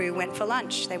our crew went for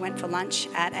lunch. They went for lunch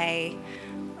at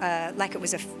like it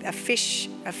was a fish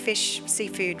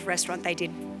seafood restaurant. They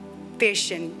did fish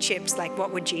and chips, like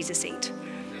what would Jesus eat?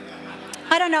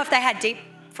 I don't know if they had deep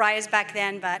fryers back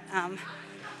then, but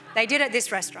they did at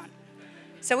this restaurant.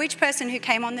 So each person who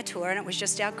came on the tour, and it was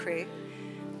just our crew,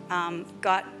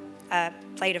 got a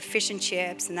plate of fish and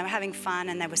chips, and they were having fun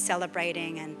and they were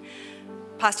celebrating. And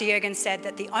Pastor Jürgen said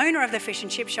that the owner of the fish and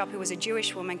chip shop, who was a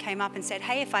Jewish woman, came up and said,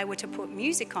 "Hey, if I were to put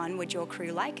music on, would your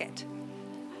crew like it?"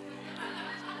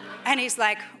 And he's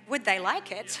like, "Would they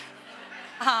like it?"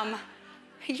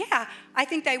 Yeah, I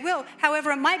think they will. However,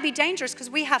 it might be dangerous because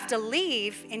we have to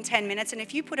leave in 10 minutes. And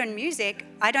if you put on music,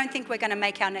 I don't think we're going to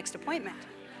make our next appointment.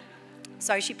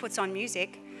 So she puts on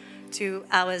music. 2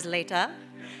 hours later,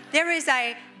 there is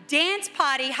a dance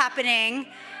party happening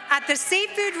at the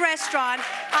seafood restaurant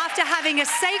after having a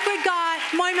sacred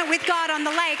moment with God on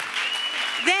the lake.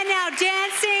 They're now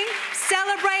dancing,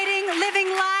 celebrating, living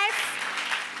life.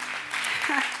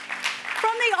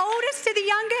 From the oldest to the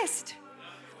youngest.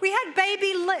 We had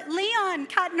baby Leanne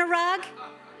cutting a rug.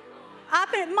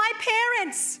 Up at my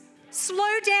parents,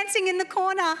 slow dancing in the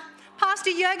corner. Pastor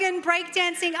Jürgen break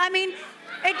dancing. I mean,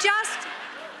 it just,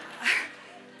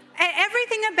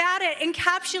 everything about it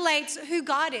encapsulates who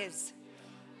God is.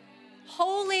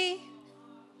 Holy,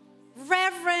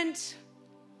 reverent,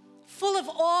 full of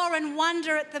awe and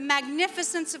wonder at the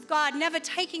magnificence of God, never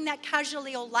taking that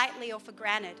casually or lightly or for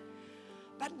granted.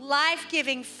 But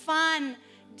life-giving, fun,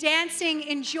 dancing,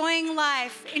 enjoying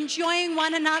life, enjoying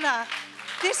one another.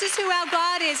 This is who our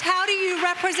God is. How do you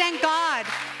represent God?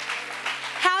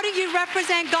 How do you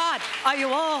represent God? Are you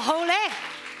all holy,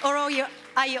 or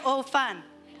are you all fun?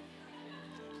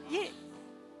 Yeah.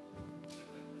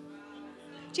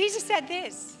 Jesus said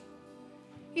this.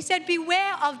 He said,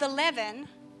 "Beware of the leaven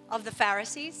of the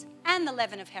Pharisees and the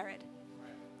leaven of Herod."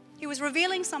 He was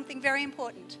revealing something very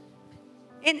important.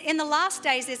 In the last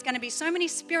days, there's going to be so many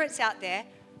spirits out there.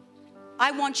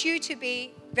 I want you to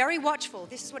be very watchful.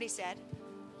 This is what he said.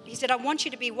 He said, "I want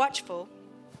you to be watchful."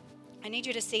 I need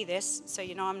you to see this so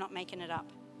you know I'm not making it up.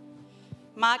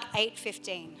 Mark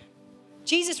 8:15.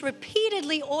 Jesus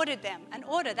repeatedly ordered them. An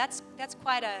order, that's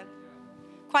quite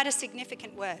a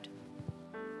significant word.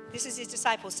 This is his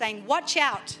disciples saying, "Watch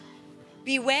out.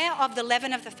 Beware of the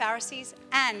leaven of the Pharisees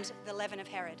and the leaven of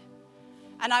Herod."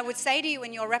 And I would say to you,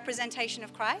 in your representation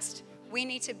of Christ, we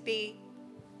need to be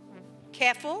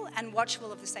careful and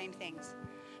watchful of the same things,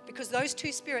 because those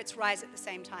two spirits rise at the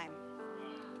same time.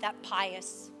 That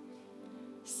pious,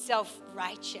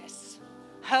 self-righteous,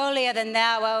 holier than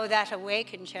thou, oh, that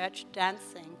awakened church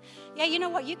dancing. Yeah, you know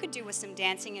what you could do with some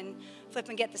dancing and flip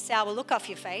and get the sour look off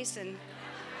your face and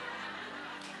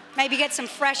maybe get some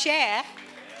fresh air.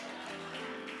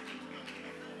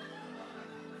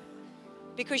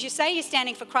 Because you say you're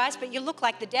standing for Christ, but you look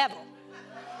like the devil.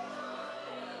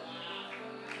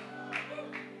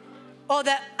 Or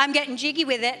the "I'm getting jiggy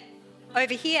with it"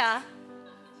 over here.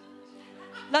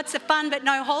 Lots of fun, but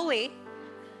no holy.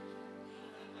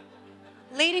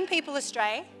 Leading people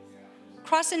astray,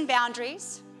 crossing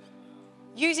boundaries,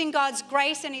 using God's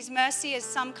grace and his mercy as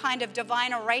some kind of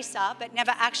divine eraser, but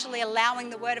never actually allowing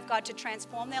the word of God to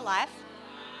transform their life.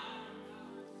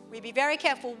 We be very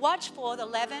careful. Watch for the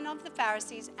leaven of the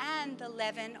Pharisees and the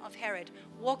leaven of Herod.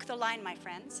 Walk the line, my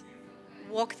friends.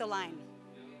 Walk the line.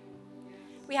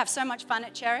 We have so much fun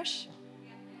at Cherish,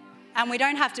 and we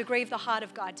don't have to grieve the heart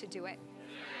of God to do it.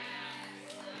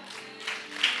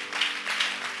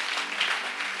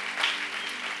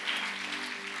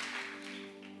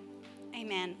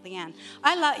 Amen, Leanne.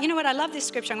 You know what? I love this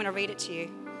scripture. I'm going to read it to you,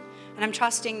 and I'm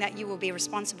trusting that you will be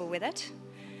responsible with it.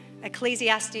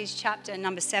 Ecclesiastes chapter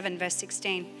number 7, verse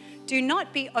 16. "Do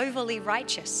not be overly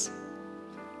righteous,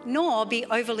 nor be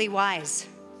overly wise.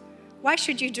 Why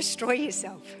should you destroy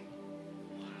yourself?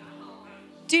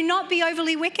 Do not be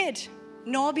overly wicked,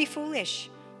 nor be foolish.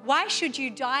 Why should you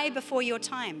die before your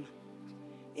time?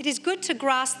 It is good to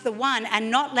grasp the one and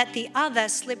not let the other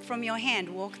slip from your hand."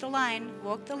 Walk the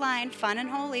line, fun and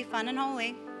holy, fun and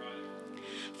holy.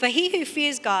 "For he who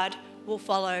fears God will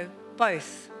follow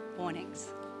both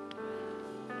warnings.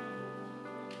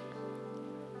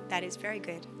 That is very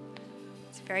good.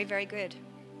 It's very, very good.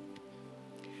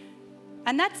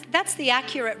 And that's the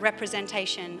accurate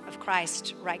representation of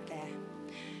Christ right there.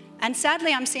 And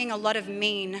sadly, I'm seeing a lot of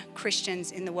mean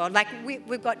Christians in the world. Like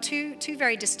we've got two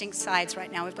very distinct sides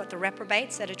right now. We've got the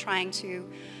reprobates that are trying to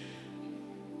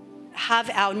have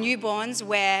our newborns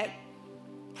wear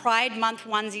Pride Month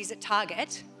onesies at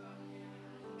Target,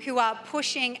 who are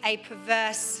pushing a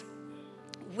perverse,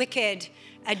 wicked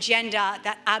agenda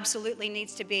that absolutely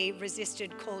needs to be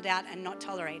resisted, called out, and not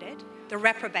tolerated. The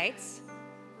reprobates,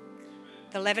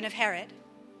 the leaven of Herod.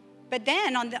 But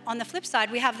then on the flip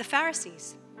side, we have the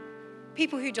Pharisees,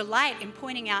 people who delight in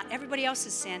pointing out everybody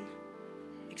else's sin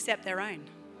except their own.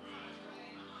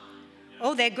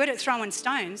 Oh, they're good at throwing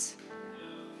stones.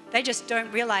 They just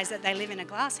don't realize that they live in a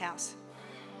glass house.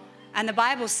 And the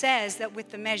Bible says that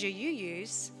with the measure you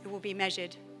use, it will be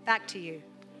measured back to you.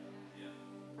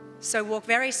 So walk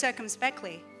very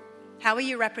circumspectly. How are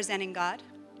you representing God?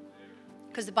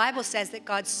 Because the Bible says that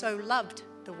God so loved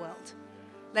the world.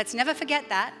 Let's never forget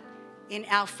that in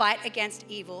our fight against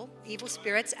evil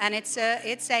spirits, and it's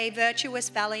a virtuous,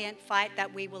 valiant fight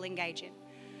that we will engage in.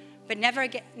 But never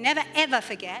ever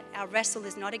forget, our wrestle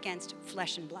is not against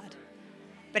flesh and blood,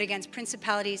 but against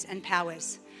principalities and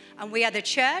powers. And we are the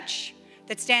church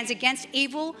that stands against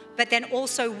evil, but then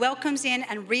also welcomes in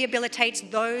and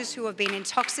rehabilitates those who have been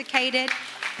intoxicated,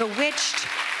 bewitched,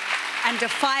 and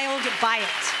defiled by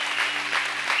it.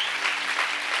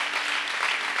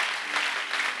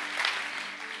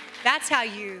 That's how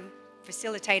you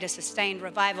facilitate a sustained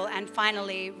revival. And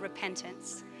finally,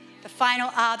 repentance. The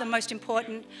final R, the most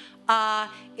important R,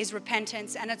 is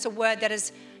repentance. And it's a word that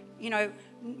is,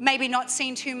 maybe not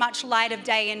seen too much light of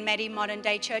day in many modern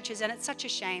day churches. And it's such a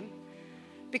shame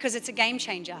because it's a game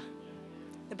changer.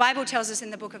 The Bible tells us in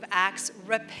the book of Acts,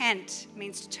 repent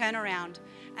means to turn around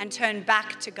and turn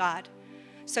back to God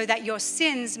so that your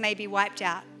sins may be wiped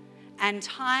out and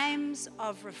times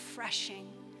of refreshing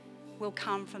will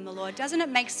come from the Lord. Doesn't it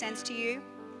make sense to you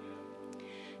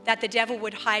that the devil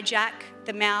would hijack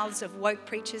the mouths of woke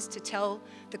preachers to tell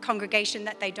the congregation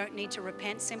that they don't need to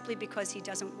repent simply because he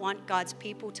doesn't want God's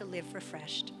people to live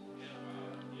refreshed?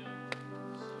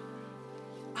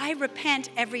 I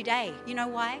repent every day. You know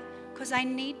why? Because I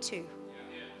need to.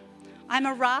 I'm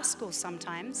a rascal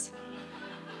sometimes.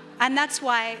 And that's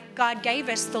why God gave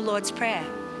us the Lord's Prayer.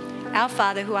 Our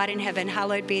Father who art in heaven,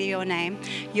 hallowed be your name.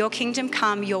 Your kingdom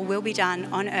come, your will be done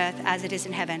on earth as it is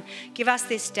in heaven. Give us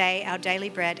this day our daily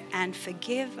bread and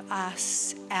forgive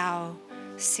us our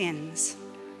sins.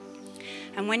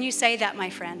 And when you say that, my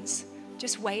friends,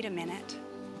 just wait a minute.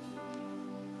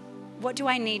 What do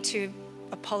I need to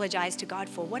apologize to God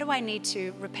for? What do I need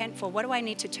to repent for? What do I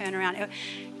need to turn around? It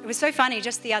was so funny.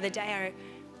 Just the other day, I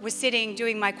was sitting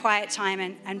doing my quiet time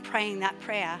and praying that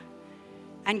prayer.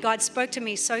 And God spoke to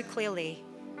me so clearly.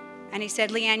 And he said,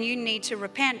 Leanne, you need to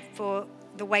repent for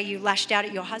the way you lashed out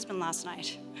at your husband last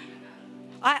night.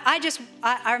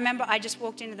 I remember I just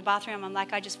walked into the bathroom. I'm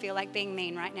like, I just feel like being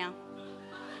mean right now.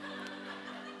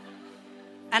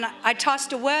 And I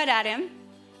tossed a word at him.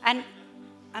 And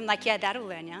I'm like, yeah, that'll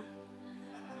learn you.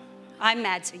 I'm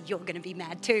mad, so you're going to be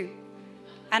mad too.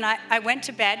 And I went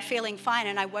to bed feeling fine.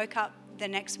 And I woke up the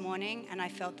next morning and I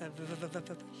felt the...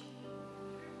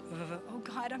 Oh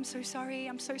God, I'm so sorry.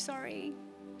 I'm so sorry.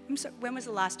 When was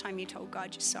the last time you told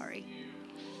God you're sorry?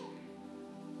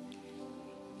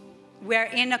 We're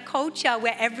in a culture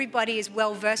where everybody is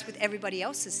well versed with everybody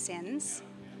else's sins.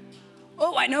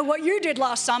 Oh, I know what you did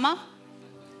last summer.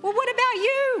 Well, what about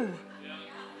you?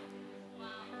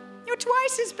 You're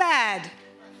twice as bad.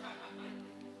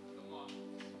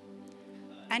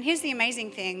 And here's the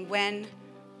amazing thing. When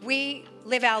we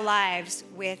live our lives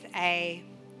with a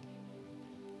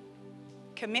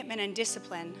commitment and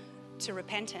discipline to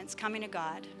repentance, coming to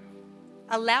God,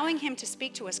 allowing him to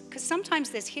speak to us, because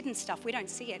sometimes there's hidden stuff, we don't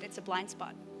see it, it's a blind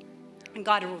spot, and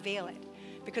God will reveal it.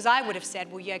 Because I would have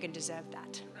said, well, Jürgen deserved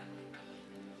that.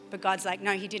 But God's like,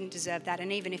 no, he didn't deserve that,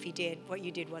 and even if he did, what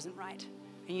you did wasn't right.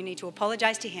 And you need to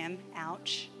apologize to him,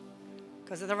 ouch,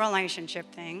 because of the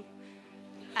relationship thing,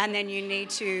 and then you need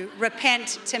to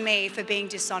repent to me for being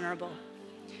dishonorable.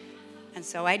 And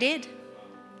so I did.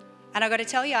 And I got to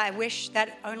tell you, I wish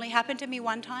that only happened to me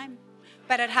one time,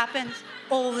 but it happens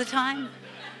all the time.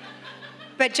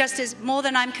 But just as more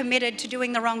than I'm committed to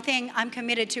doing the wrong thing, I'm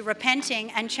committed to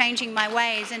repenting and changing my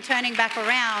ways and turning back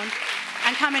around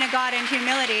and coming to God in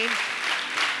humility.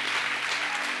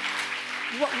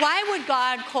 Why would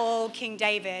God call King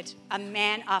David a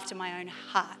man after my own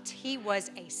heart? He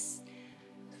was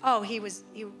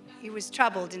he was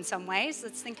troubled in some ways.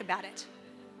 Let's think about it.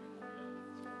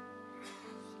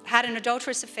 Had an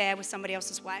adulterous affair with somebody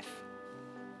else's wife.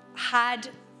 Had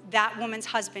that woman's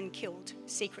husband killed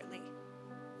secretly.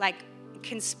 Like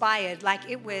conspired, like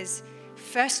it was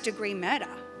first-degree murder,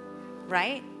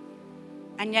 right?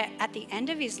 And yet at the end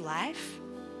of his life,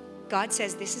 God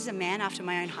says, this is a man after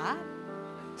my own heart.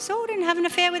 Saul didn't have an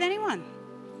affair with anyone.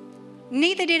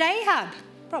 Neither did Ahab.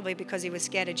 Probably because he was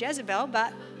scared of Jezebel,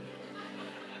 but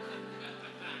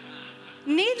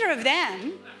neither of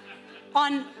them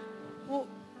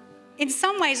in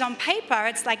some ways on paper,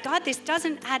 it's like, God, this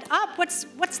doesn't add up.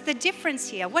 What's the difference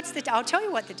here? I'll tell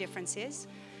you what the difference is.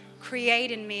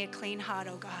 Create in me a clean heart,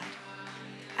 oh God,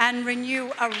 and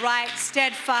renew a right,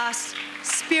 steadfast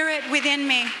spirit within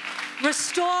me.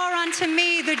 Restore unto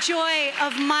me the joy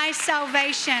of my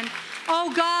salvation.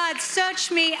 Oh God, search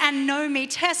me and know me.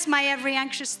 Test my every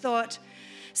anxious thought.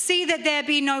 See that there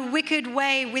be no wicked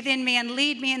way within me and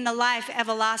lead me in the life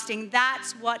everlasting.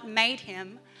 That's what made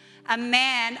him a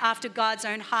man after God's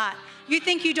own heart. You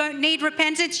think you don't need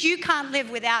repentance? You can't live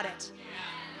without it.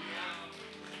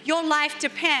 Your life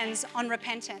depends on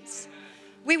repentance.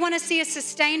 We want to see a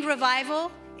sustained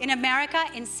revival in America,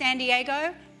 in San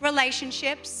Diego,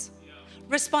 relationships,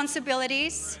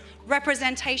 responsibilities,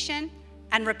 representation,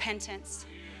 and repentance.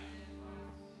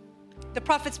 The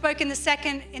prophet spoke in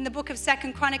the book of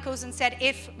 2 Chronicles and said,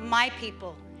 if my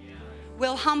people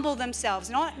will humble themselves,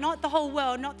 not the whole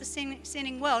world, not the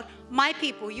sinning world, my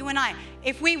people, you and I,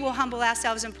 if we will humble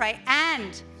ourselves and pray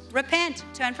and repent,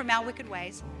 turn from our wicked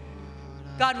ways,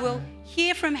 God will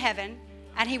hear from heaven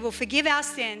and he will forgive our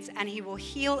sins and he will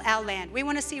heal our land. We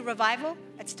want to see revival?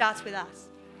 It starts with us.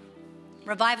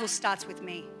 Revival starts with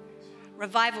me.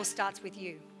 Revival starts with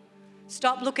you.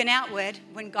 Stop looking outward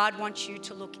when God wants you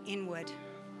to look inward.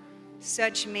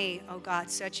 Search me, oh God,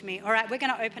 search me. All right, we're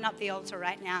going to open up the altar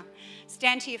right now.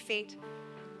 Stand to your feet.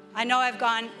 I know I've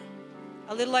gone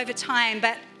a little over time,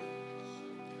 but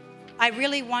I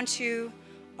really want to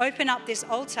open up this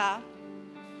altar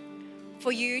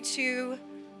for you to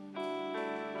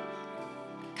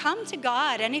come to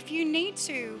God. And if you need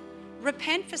to,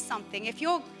 repent for something. If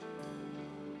you're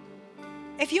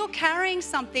carrying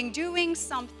something, doing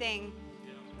something,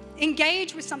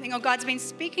 engage with something, or God's been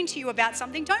speaking to you about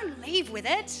something, don't leave with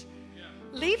it.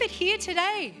 Leave it here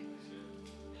today.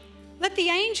 Let the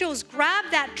angels grab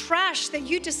that trash that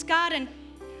you discard and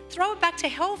throw it back to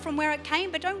hell from where it came,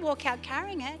 but don't walk out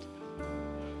carrying it.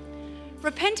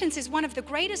 Repentance is one of the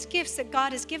greatest gifts that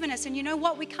God has given us. And you know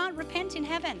what? We can't repent in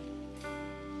heaven.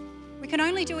 We can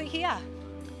only do it here.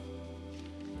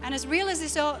 And as real as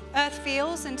this earth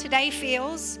feels and today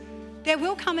feels, there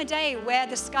will come a day where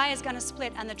the sky is going to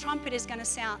split and the trumpet is going to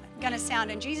sound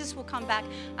and Jesus will come back,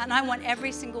 and I want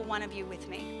every single one of you with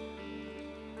me.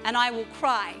 And I will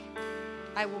cry.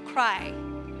 I will cry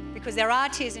because there are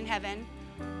tears in heaven,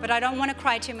 but I don't want to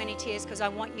cry too many tears because I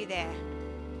want you there.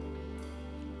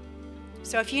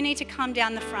 So if you need to come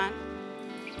down the front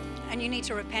and you need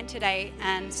to repent today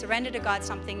and surrender to God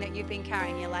something that you've been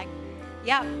carrying, you're like,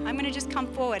 yeah, I'm going to just come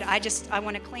forward. I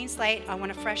want a clean slate. I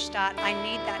want a fresh start. I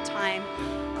need that time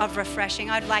of refreshing.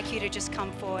 I'd like you to just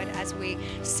come forward as we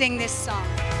sing this song.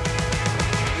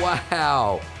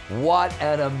 Wow, what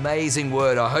an amazing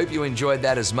word. I hope you enjoyed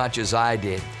that as much as I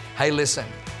did. Hey, listen,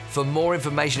 for more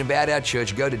information about our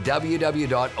church, go to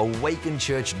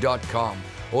www.awakenchurch.com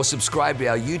or subscribe to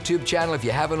our YouTube channel if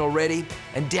you haven't already,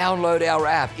 and download our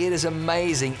app. It is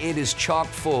amazing. It is chock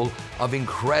full of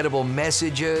incredible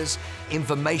messages,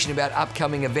 information about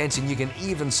upcoming events, and you can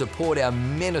even support our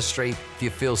ministry if you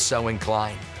feel so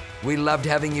inclined. We loved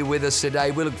having you with us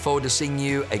today. We look forward to seeing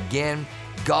you again.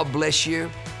 God bless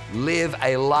you. Live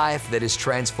a life that is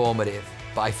transformative.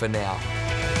 Bye for now.